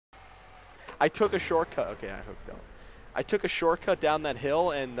I took a shortcut. Okay, I hooked up. I took a shortcut down that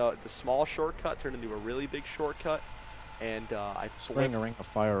hill, and the small shortcut turned into a really big shortcut, and I spraying a ring of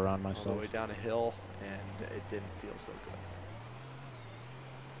fire around all myself. the way down a hill, and it didn't feel so good.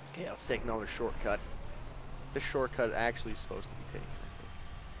 Okay, let's take another shortcut. This shortcut actually is supposed to be taken,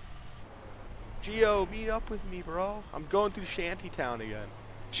 I think. Gio, meet up with me, bro. I'm going through Shantytown again.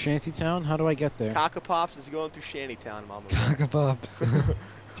 Shantytown? How do I get there? Cock-a-Pops is going through Shantytown, Mama. Cock-a-Pops.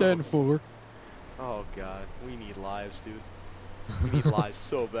 10-4. Oh, God. We need lives, dude. We need lives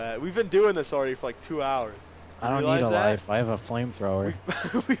so bad. We've been doing this already for like 2 hours. I don't need a life. I have a flamethrower.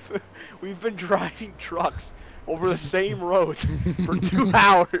 We've been driving trucks over the same road for 2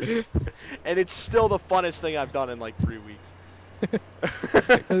 hours, and it's still the funnest thing I've done in like 3 weeks.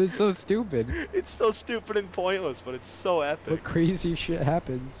 It's so stupid. It's so stupid and pointless, but it's so epic. What crazy shit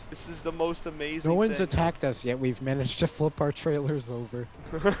happens? This is the most amazing No one's thing. attacked us yet. We've managed to flip our trailers over.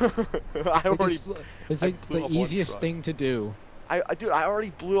 It's like the easiest thing to do. Dude, I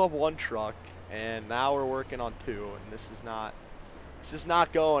already blew up one truck, and now we're working on 2, and this is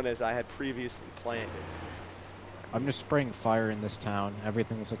not going as I had previously planned it. I'm just spraying fire in this town.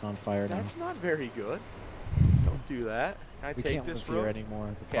 Everything's like on fire now. That's not very good. Don't do that. Can I take this road? Here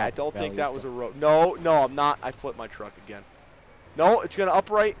anymore. Okay, I don't think that was a road. No, I'm not. I flipped my truck again. No, it's gonna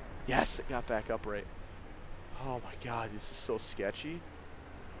upright. Yes, it got back upright. Oh my God, this is so sketchy.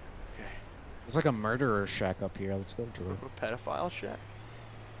 Okay. There's like a murderer shack up here. Let's go to it. A pedophile shack.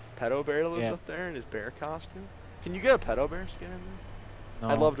 Pedo bear lives up there in his bear costume. Can you get a pedo bear skin in this? No.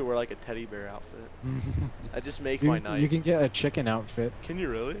 I'd love to wear like a teddy bear outfit. I'd just make my night. You can get a chicken outfit. Can you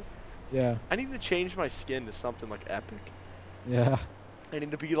really? Yeah. I need to change my skin to something like epic. Yeah. I need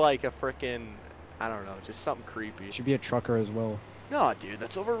to be like a frickin', I don't know, just something creepy. You should be a trucker as well. No, dude,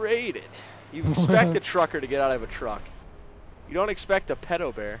 that's overrated. You expect a trucker to get out of a truck. You don't expect a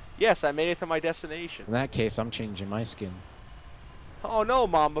pedo bear. Yes, I made it to my destination. In that case, I'm changing my skin. Oh no,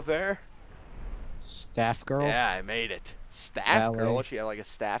 Mama Bear. Staff girl? Yeah, I made it. Staff girl? What, she had like a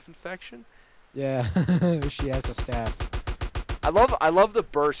staph infection? Yeah, she has a staff. I love the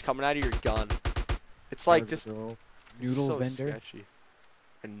burst coming out of your gun. It's like just noodle so vendor. Sketchy.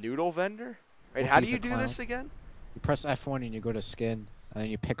 A noodle vendor? Wait, how do you do this again? You press F1 and you go to skin, and then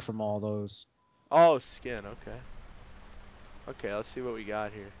you pick from all those. Oh, skin. Okay. Okay, let's see what we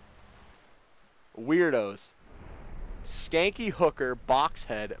got here. Weirdos. Skanky hooker,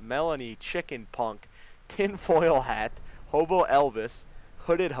 boxhead, Melanie, chicken punk, tinfoil hat, hobo Elvis,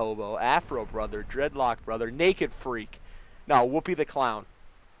 hooded hobo, afro brother, dreadlock brother, naked freak. No, Whoopi the clown.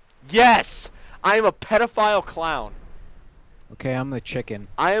 Yes! I am a pedophile clown. Okay, I'm the chicken.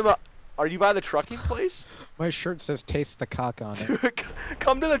 I am a... Are you by the trucking place? My shirt says taste the cock on it.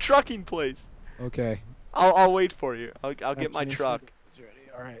 Come to the trucking place. Okay. I'll wait for you. I'll get my truck. It's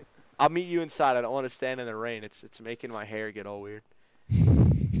ready. All right. I'll meet you inside. I don't want to stand in the rain. It's making my hair get all weird.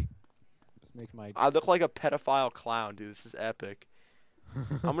 I look like a pedophile clown, dude. This is epic.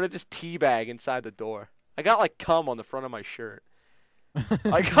 I'm gonna just teabag inside the door. I got like cum on the front of my shirt.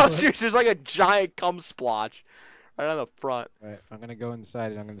 Like, I'm serious. There's like a giant cum splotch right on the front. Right. I'm gonna go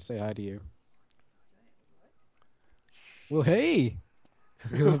inside and I'm gonna say hi to you. Well, hey.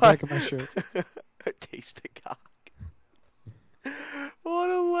 Look at the back of my shirt. Taste the cock. What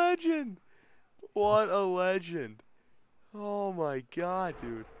a legend. What a legend. Oh my God,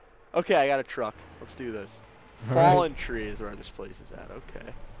 dude. Okay, I got a truck. Let's do this. Fallen Tree is where this place is at.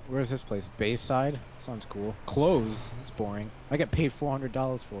 Okay. Where's this place? Bayside? Sounds cool. Clothes? That's boring. I get paid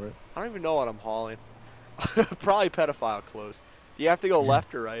 $400 for it. I don't even know what I'm hauling. Probably pedophile clothes. Do you have to go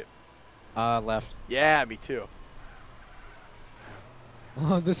left or right? Left. Yeah, me too.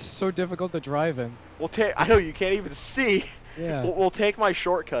 Oh, this is so difficult to drive in. We'll take. I know you can't even see. Yeah. We'll take my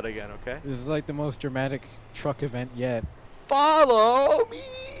shortcut again, okay? This is like the most dramatic truck event yet. Follow me.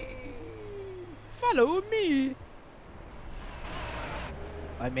 Follow me.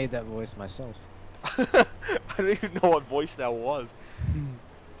 I made that voice myself. I don't even know what voice that was.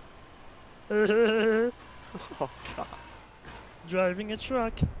 Oh God. Driving a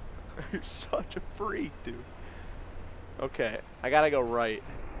truck. You're such a freak, dude. Okay, I gotta go right.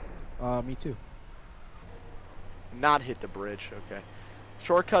 Me too. Not hit the bridge. Okay.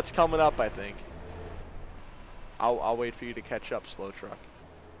 Shortcut's coming up, I think. I'll wait for you to catch up, slow truck.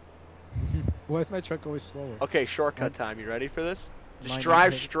 Why is my truck always slower? Okay, shortcut time. You ready for this? Just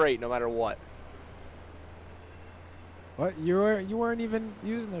drive straight no matter what. What? You weren't even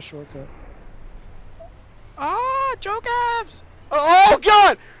using the shortcut. Ah, ImJocavs! Oh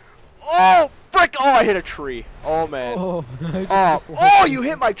God! Oh frick! Oh, I hit a tree. Oh man. Oh, oh, you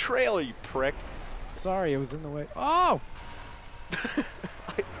hit my trailer, you prick. Sorry, it was in the way. Oh!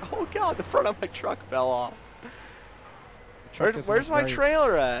 Oh God! god, the front of my truck fell off. Truck doesn't Where's look my right.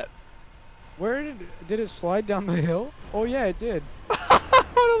 trailer at? Where did it slide down the hill? Oh yeah, it did.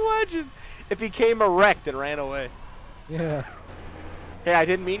 What a legend. It became erect and ran away. Yeah. Hey, I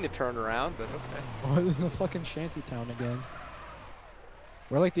didn't mean to turn around, but okay. Oh, in the fucking shanty town again.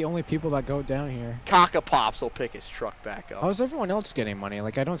 We're like the only people that go down here. Cock-a-Pops will pick his truck back up. How's everyone else getting money?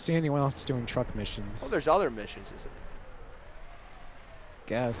 Like, I don't see anyone else doing truck missions. Oh, there's other missions, isn't there?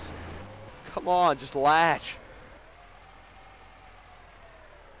 Guess. Come on, just latch.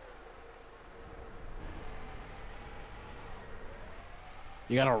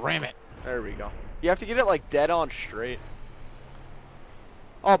 You gotta ram it. There we go. You have to get it like dead on straight.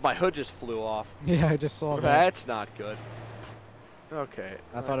 Oh, my hood just flew off. Yeah, I just saw that. That's not good. Okay.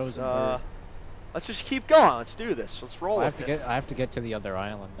 I thought it was a bird. Let's just keep going. Let's do this. Let's roll I with this. have to get to the other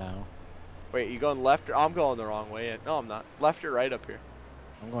island now. Wait, you going left or I'm going the wrong way. No, I'm not. Left or right up here?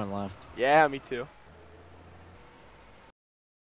 I'm going left. Yeah, me too.